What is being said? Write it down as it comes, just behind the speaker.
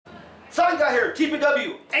finally got here.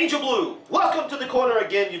 TPW, Angel Blue. Welcome to the corner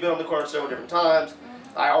again. You've been on the corner several different times.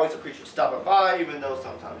 I always appreciate stopping by, even though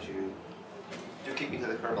sometimes you do kick me to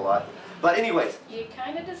the curb a lot. But anyways. You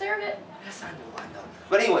kind of deserve it. Yes, I know.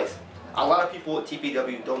 But anyways, a lot of people at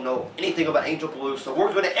TPW don't know anything about Angel Blue, so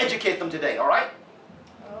we're going to educate them today, all right?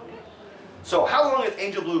 Okay. So how long has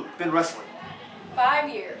Angel Blue been wrestling? 5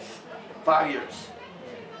 years. 5 years.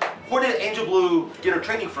 Where did Angel Blue get her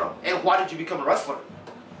training from, and why did you become a wrestler?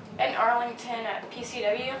 In Arlington at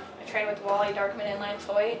PCW, I trained with Wally Darkman and Lance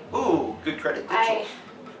Hoyt. Ooh, good credit, good choice.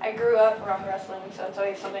 I grew up around wrestling, so it's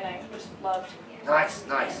always something I just loved. Nice.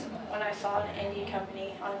 And when I saw an indie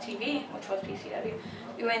company on TV, which was PCW,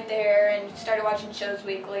 we went there and started watching shows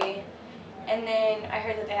weekly. And then I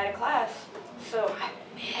heard that they had a class, so I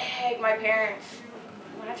begged my parents.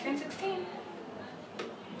 When I turned 16,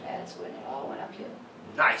 that's when it all went uphill.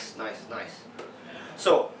 Nice.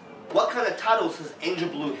 So, what kind of titles has Angel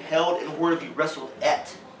Blue held, and where have you wrestled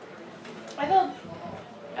at? I've held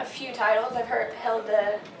a few titles. I've held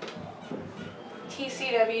the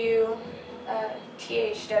TCW,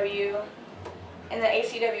 THW, and the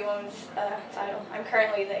ACW Women's title. I'm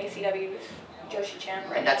currently the ACW's Joshi champ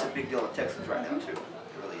right now. And that's a big deal in Texas right now, too. It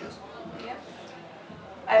really is. Yeah.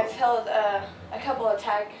 I've held a couple of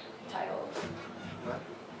tag titles. Right.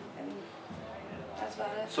 And that's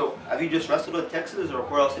about it. So, have you just wrestled in Texas, or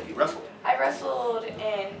where else have you wrestled? I wrestled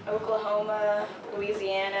in Oklahoma,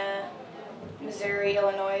 Louisiana, Missouri,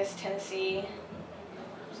 Illinois, Tennessee.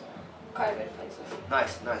 Quite a bit of places.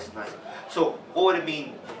 Nice. So, what would it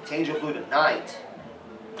mean to Angel Blue tonight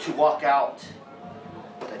to walk out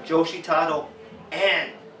with a Joshi title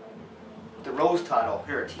and the Rose title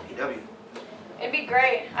here at TPW? It'd be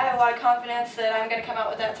great. I have a lot of confidence that I'm going to come out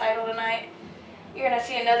with that title tonight. You're going to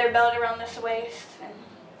see another belt around this waist, and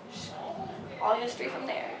all history from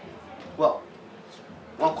there. Well,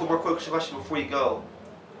 one more quick question before you go.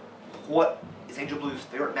 What is Angel Blue's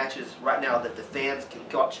favorite matches right now that the fans can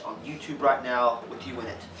watch on YouTube right now with you in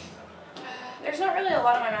it? There's not really a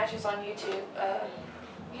lot of my matches on YouTube,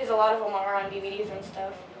 because a lot of them are on DVDs and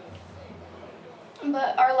stuff.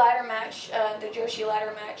 But our ladder match, the Joshi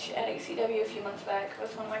ladder match at ACW a few months back,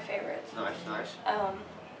 was one of my favorites. Nice.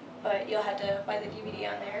 But you'll have to buy the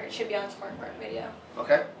DVD on there. It should be on SmartMark Video.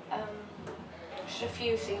 Okay. Just a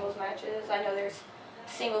few singles matches. I know there's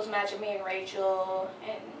a singles match of me and Rachel,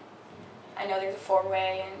 and I know there's a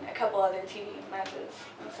four-way and a couple other TV matches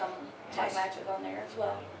and some tag matches on there as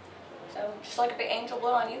well. So just look up Angel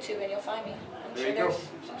Blue on YouTube and you'll find me. I'm There sure you go.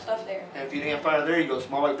 there's some stuff there. And if you can't find it there, you go to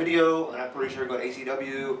SmartMark Video, and I'm pretty sure you go to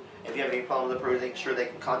ACW. If you have any problem with it, make sure they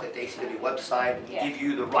can contact the ACW website and give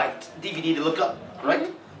you the right DVD to look up, correct?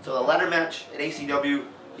 Mm-hmm. So the ladder match at ACW,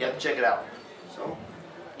 you have to check it out. So,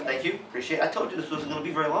 thank you, appreciate it. I told you this wasn't going to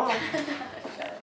be very long.